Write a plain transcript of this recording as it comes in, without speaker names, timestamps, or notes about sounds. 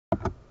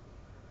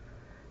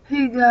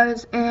Hey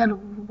guys,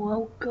 and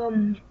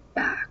welcome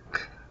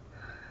back.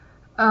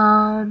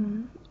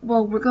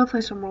 Well, we're gonna play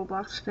some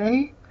Roblox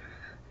today,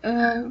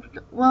 and,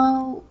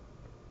 well,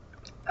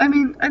 I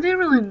didn't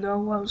really know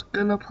what I was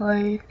gonna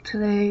play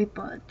today,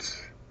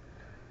 but,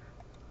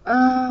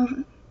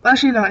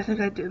 actually, no, I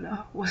think I do know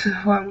what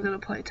I'm gonna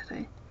play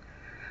today.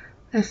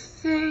 I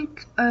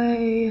think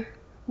I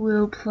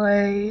will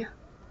play,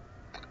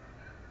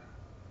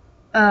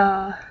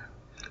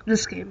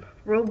 this game,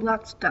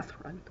 Roblox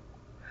Deathrun.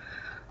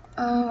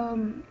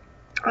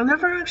 I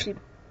never actually,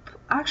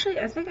 I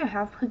think I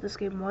have played this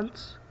game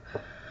once.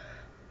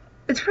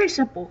 It's pretty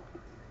simple.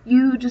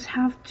 You just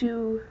have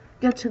to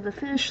get to the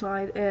finish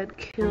line and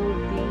kill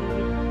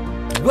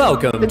the...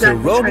 Welcome to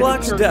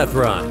Roblox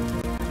Deathrun.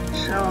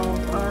 So,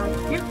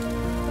 yeah.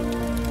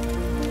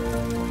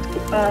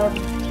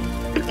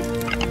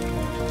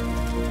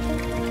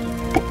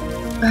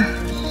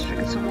 Just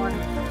drink some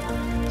water.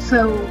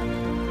 So,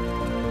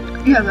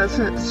 yeah, that's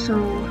it. So,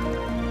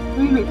 what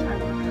do you mean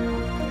time?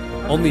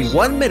 Only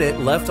 1 minute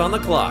left on the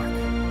clock.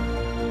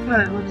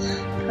 Alright, let's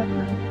cut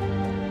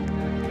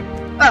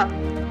that.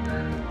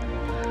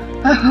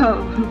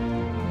 Oh.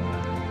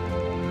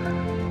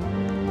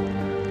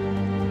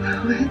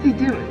 What are they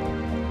doing?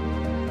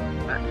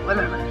 Alright,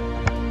 whatever.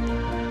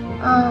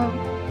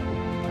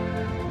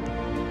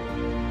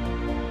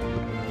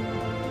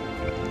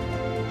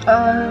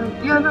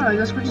 Yeah, no, I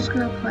guess we're just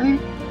gonna play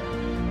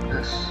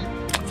this.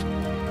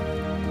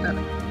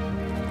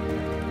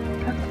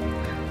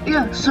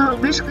 Yeah, so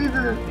basically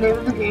the name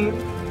of the game,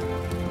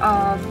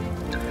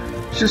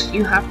 just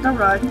you have to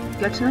run,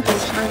 get to the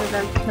finish line, and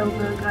then kill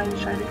the guy who's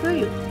trying to kill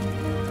you.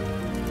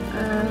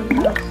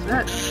 And that's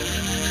it.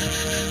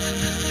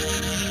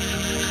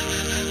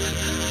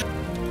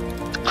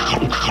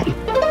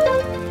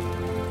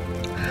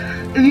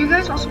 If you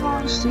guys also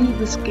want to see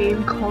this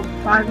game called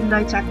Five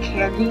Nights at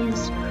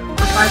Candy's, or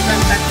Five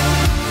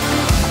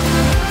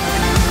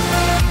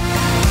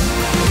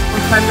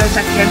Nights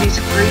at Candy's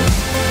 3,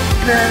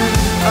 then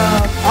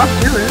I'll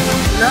do it,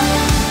 you know?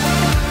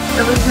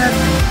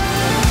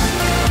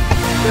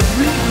 If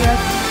we get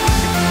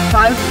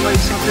 5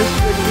 likes on this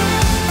video,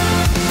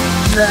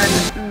 then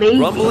maybe...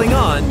 Rumbling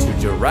on to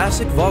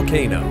Jurassic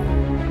Volcano.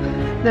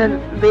 Then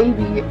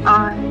maybe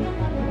I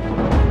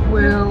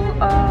will,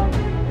 I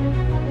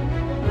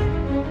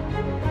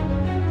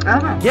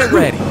don't know. Get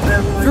ready.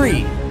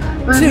 3, 2,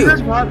 if you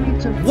guys want me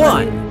to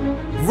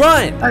 1,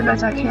 run! Five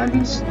Nights at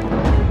Candy's,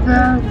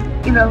 then,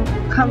 you know,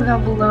 comment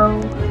down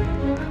below.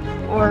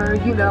 Or,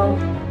 you know,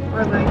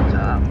 or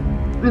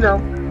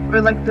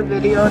like the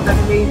video, then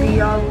maybe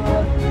I'll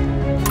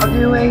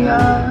do a,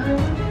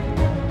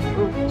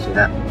 ooh, see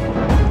that?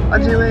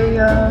 I'll do a,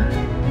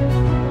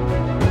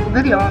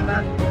 video on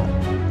that.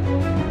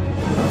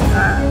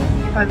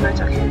 Five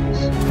Nights at Candy's.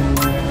 So,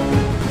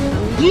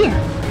 yeah!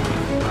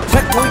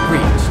 Checkpoint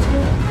reached.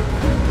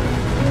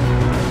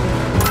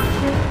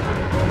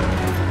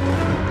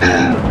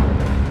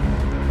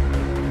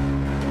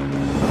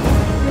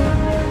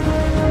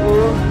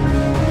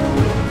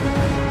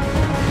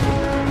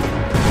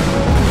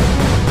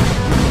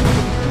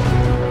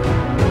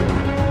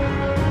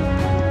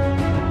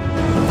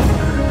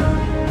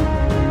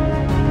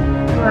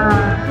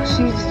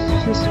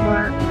 She's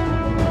smart.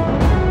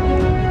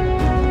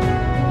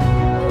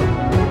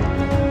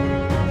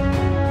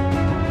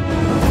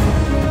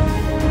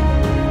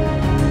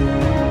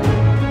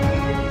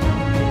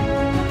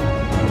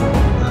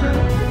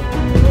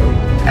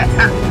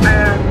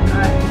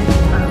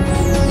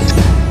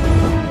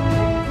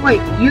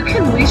 Wait, you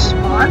can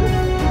respawn?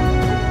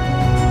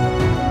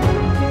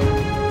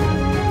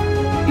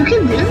 You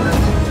can do that?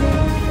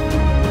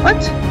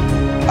 What?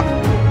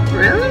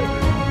 Really?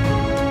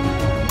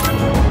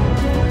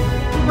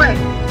 Wait.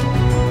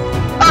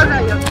 Oh no,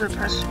 you have to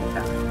press me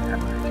down.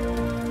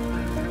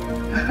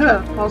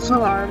 False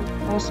alarm.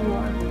 False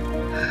alarm.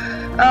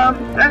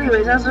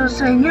 Anyways, as I was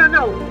saying, yeah,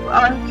 no,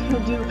 I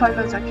can do Five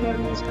Nights at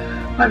Candy's.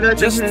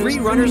 Just 3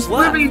 runners left.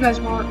 Whatever you guys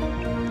want,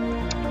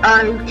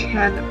 I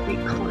can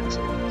record it.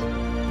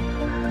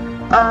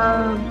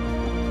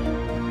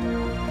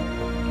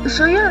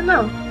 So yeah,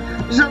 no,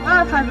 there's a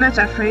lot of Five Nights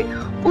at Freight.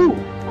 Ooh,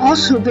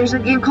 also there's a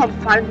game called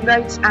Five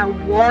Nights at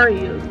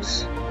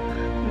Warios.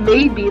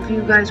 Maybe if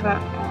you guys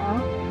want,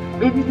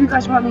 maybe if you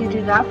guys want me to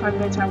do that, Five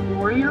Nights at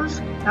Warios,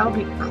 that would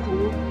be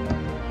cool.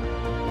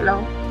 You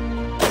know,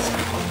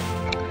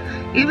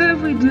 even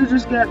if we do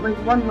just get like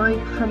 1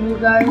 like from you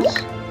guys,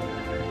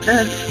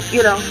 then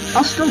you know,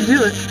 I'll still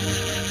do it.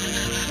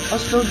 I'll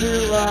still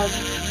do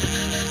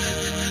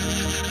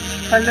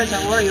Five Nights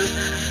at Warios,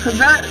 cause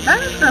that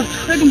is a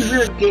pretty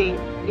weird game.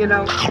 You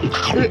know,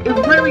 it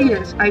really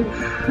is. I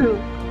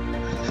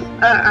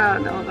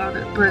don't know about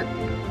it, but.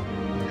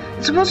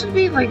 It's supposed to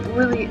be like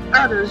really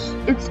others.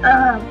 It's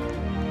a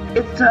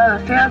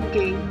fan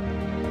game.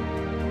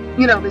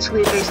 You know,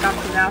 basically based off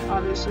of that,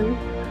 obviously.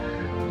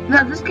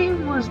 Now this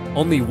game was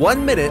only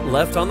 1 minute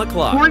left on the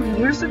clock. 4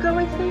 years ago,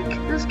 I think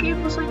this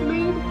game was like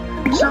made.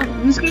 So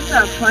these games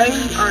that I'm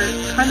playing are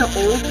kind of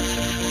old.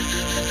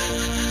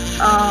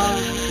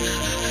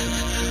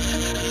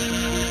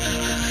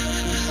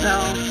 So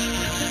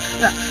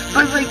yeah,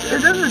 but like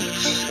it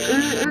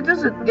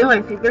doesn't do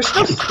anything. They're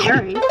still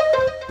scary,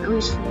 at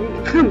least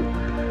to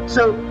me.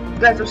 So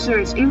guys, I'm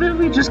serious. Even if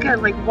we just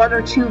get like 1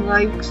 or 2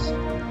 likes,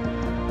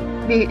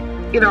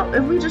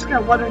 if we just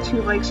get 1 or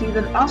 2 likes,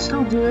 even I'll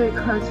still do it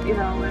because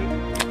like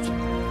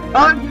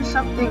I'll do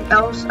something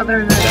else other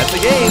than that's the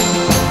game.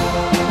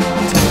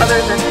 Other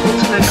than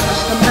Ultimate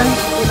Custom Night,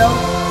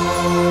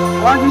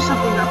 I'll do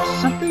something else,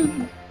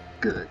 something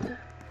good.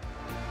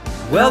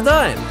 Well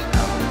done. So,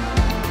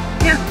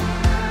 yeah,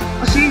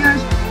 I'll see you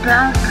guys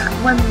back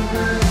when the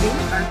game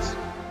starts.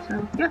 So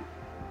yeah.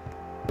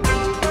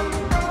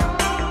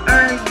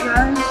 Alright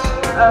guys,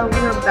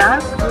 we're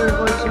back. We're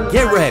going to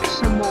get ready.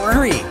 Some more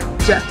 3,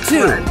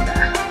 2,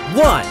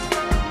 1,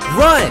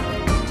 run!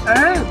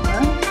 Alright,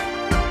 man.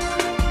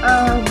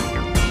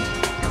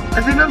 I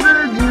think I'm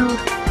gonna do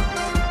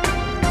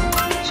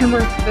 2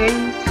 more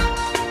things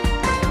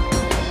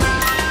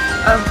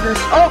of this.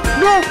 Oh,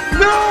 no!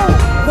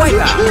 Wipe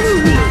You're out!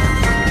 kidding me!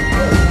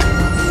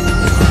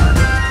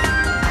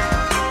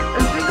 I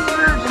think I'm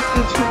gonna just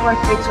do 2 more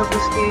things of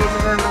this game,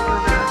 and then I'm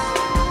gonna...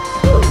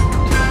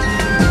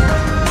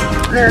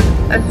 Then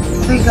I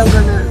think I'm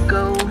gonna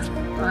go,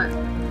 but...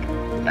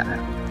 Yeah.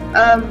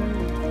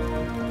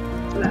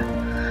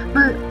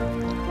 But,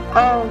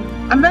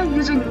 I'm not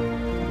using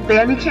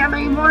Bandicam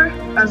anymore,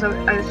 as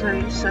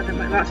I said in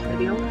my last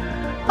video.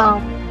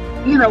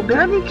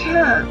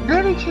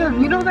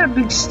 Bandicam, you know that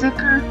big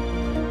sticker?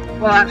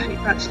 Well, actually, you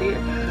can't see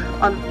it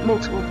on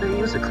multiple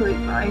videos,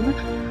 including mine.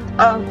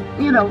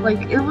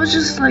 Like, it was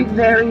just, like,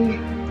 very,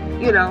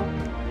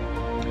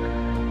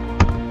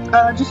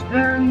 just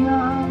very,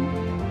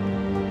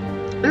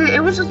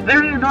 it was just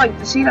very annoying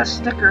to see that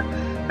sticker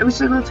every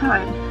single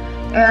time.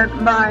 And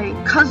my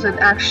cousin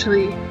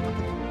actually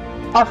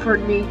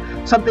offered me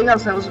something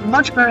else that was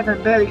much better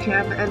than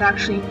Bandicam, and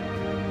actually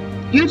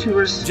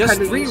YouTubers just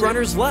kind of 3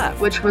 runners left,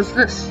 which was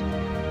this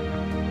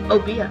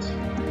OBS.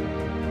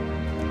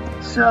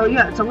 So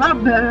yeah, it's a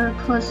lot better.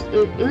 Plus,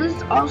 it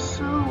is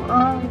also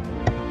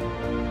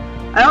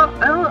I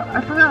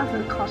forgot if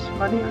it costs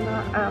money or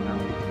not. I don't know.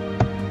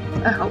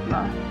 I hope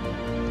not.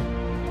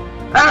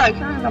 I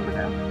can't remember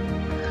now.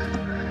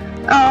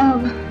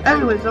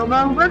 Anyways,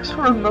 although it works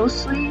for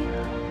mostly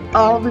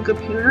all the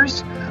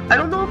computers, I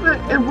don't know if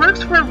it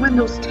works for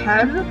Windows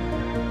 10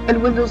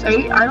 and Windows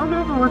 8. I don't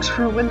know if it works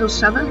for Windows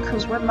 7,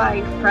 because when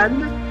my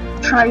friend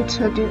tried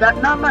to do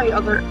that, not my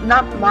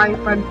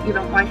friend,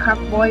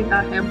 Minecraft Boy,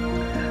 not him,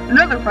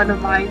 another friend of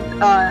mine,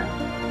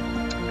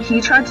 he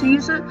tried to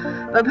use it,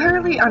 but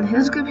apparently on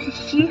his computer,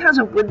 he has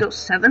a Windows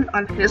 7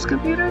 on his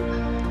computer,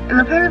 and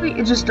apparently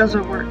it just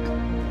doesn't work.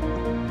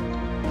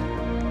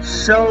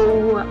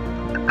 So,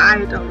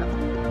 I don't know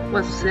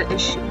what's the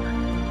issue,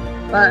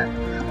 but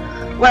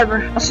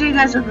whatever, I'll see you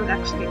guys in the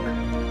next game.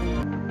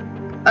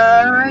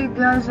 Alright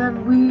guys,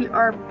 and we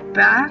are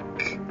back.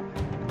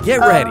 Get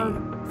ready.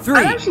 3,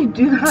 I actually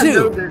do not 2,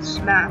 know this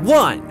map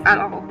 1, at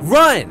all.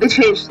 run! They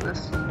changed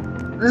this.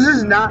 This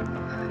is not...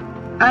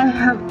 I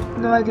have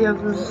no idea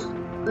if this...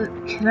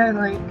 Can I,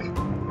 like...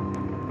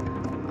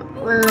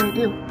 What do I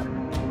do?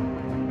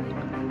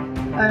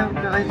 I have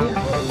no idea.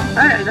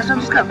 Alright, I guess I'm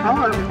just gonna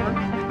follow everyone.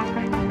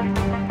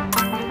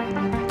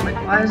 Wait,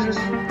 why is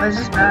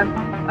this bad?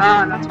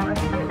 Ah, that's why.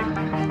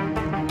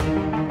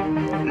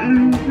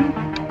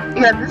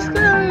 Yeah, this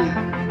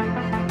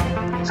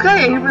guy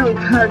ain't really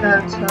good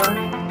at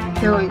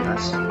killing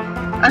us.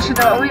 Actually,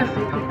 there are only a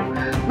few people.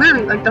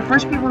 Really, like the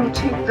first people who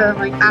take the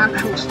like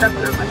actual step,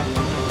 they're like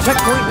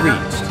checkpoint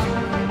reached.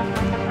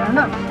 I don't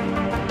know.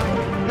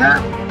 Yeah,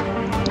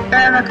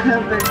 and I could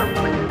have been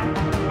avoided.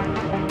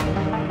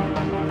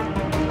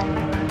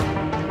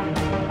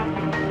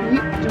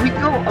 Do we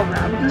go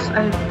around this? I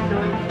have no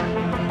idea.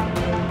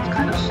 It's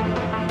kind of slow.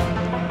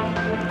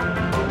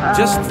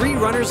 Just 3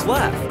 runners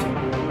left.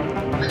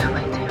 I have no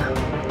idea.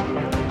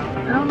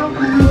 I don't know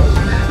what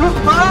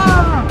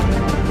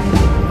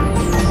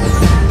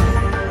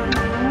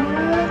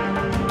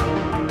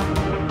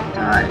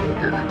died.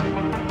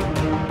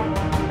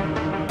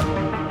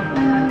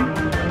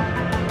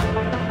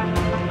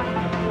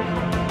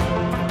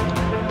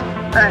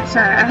 Alright,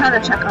 sorry, I had to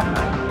check on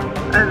that.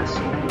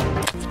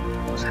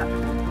 What's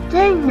happening?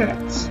 Dang it!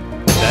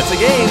 That's a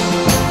game.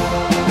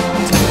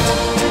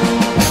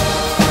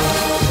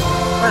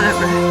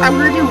 Whatever. I'm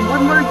gonna do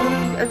 1 more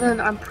game, and then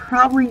I'm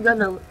probably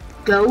gonna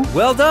go.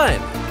 Well done.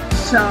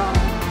 So,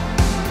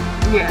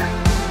 yeah.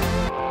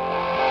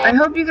 I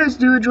hope you guys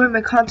do enjoy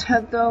my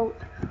content, though.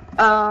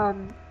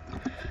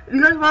 If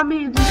you guys want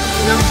me to do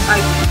something else,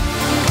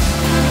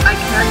 I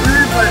can do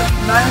it, but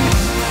my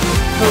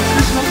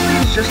focus mostly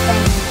is just on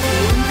the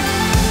game,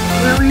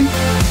 really.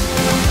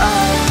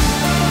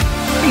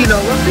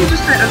 Mostly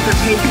just to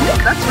entertain people.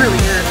 That's really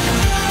it.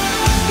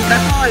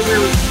 That's all I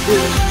really do.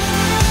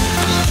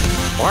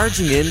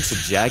 Barging into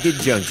Jagged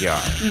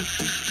Junkyard.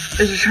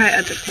 Is to try to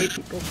entertain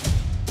people.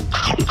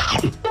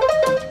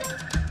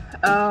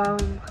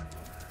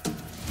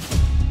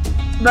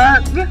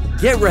 But yeah.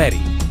 Get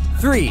ready.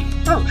 3,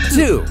 Oh,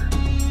 2,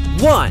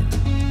 1,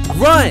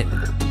 run!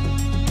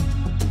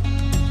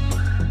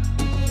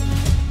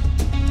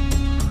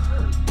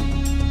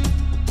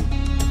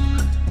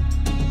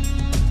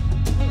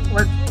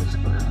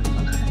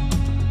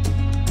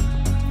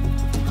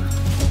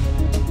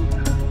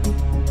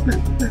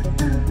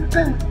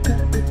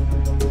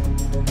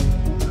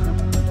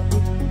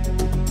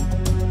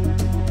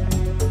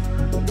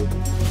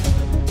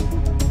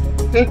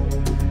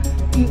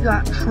 He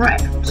got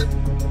trapped.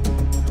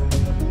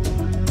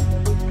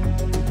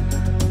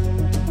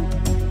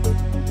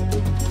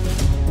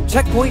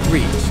 Checkpoint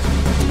reached.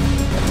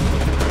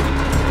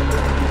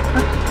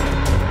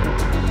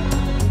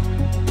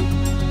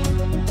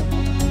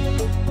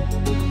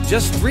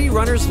 Just 3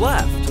 runners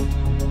left.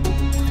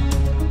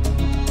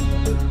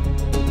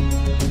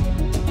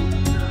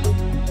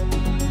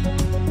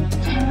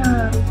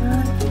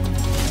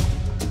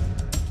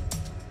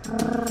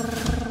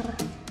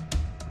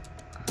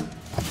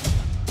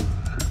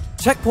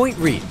 Checkpoint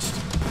reached.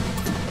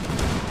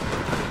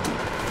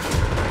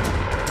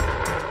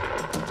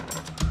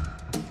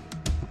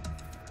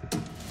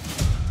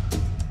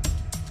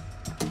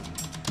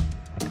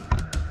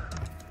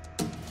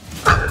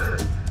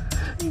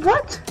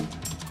 What?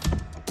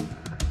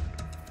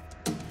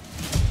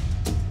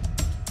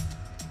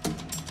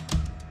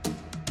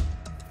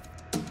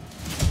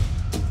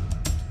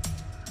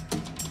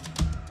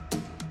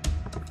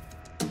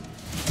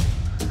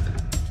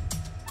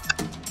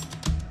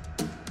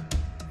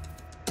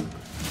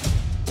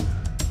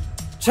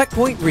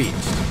 Checkpoint reached.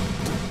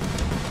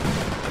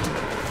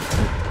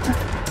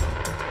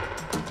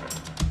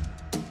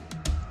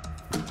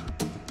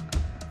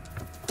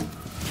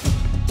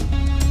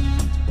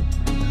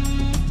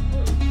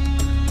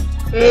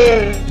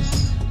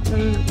 Yes. There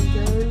we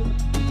go.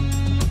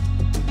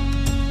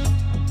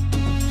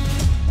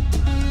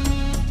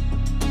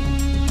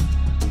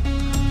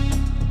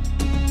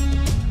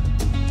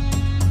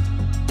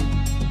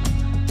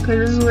 Okay,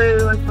 this is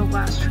literally like the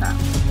last trap.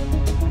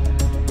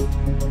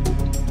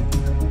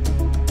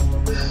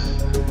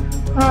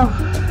 Oh,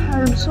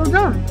 I'm so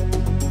done.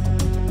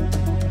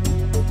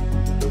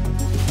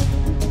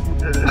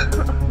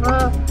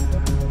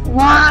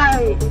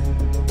 Why?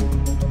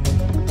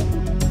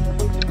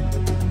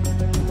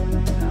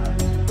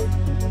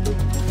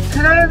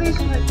 Can I at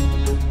least like...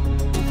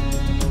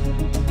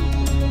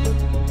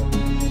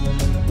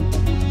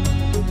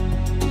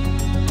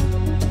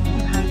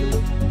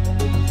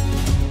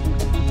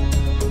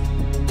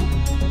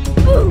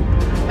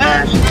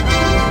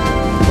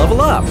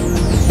 Level up.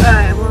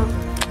 Alright, well,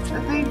 I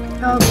think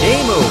that'll be...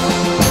 Game over.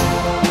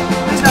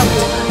 I think that'll be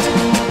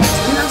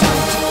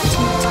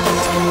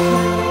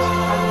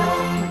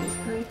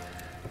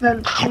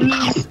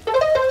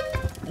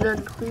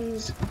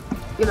please,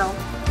 you know,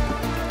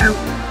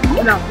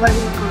 let me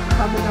go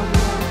comment down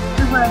below.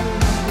 Just let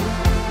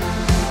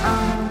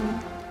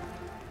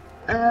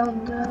me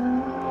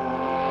know.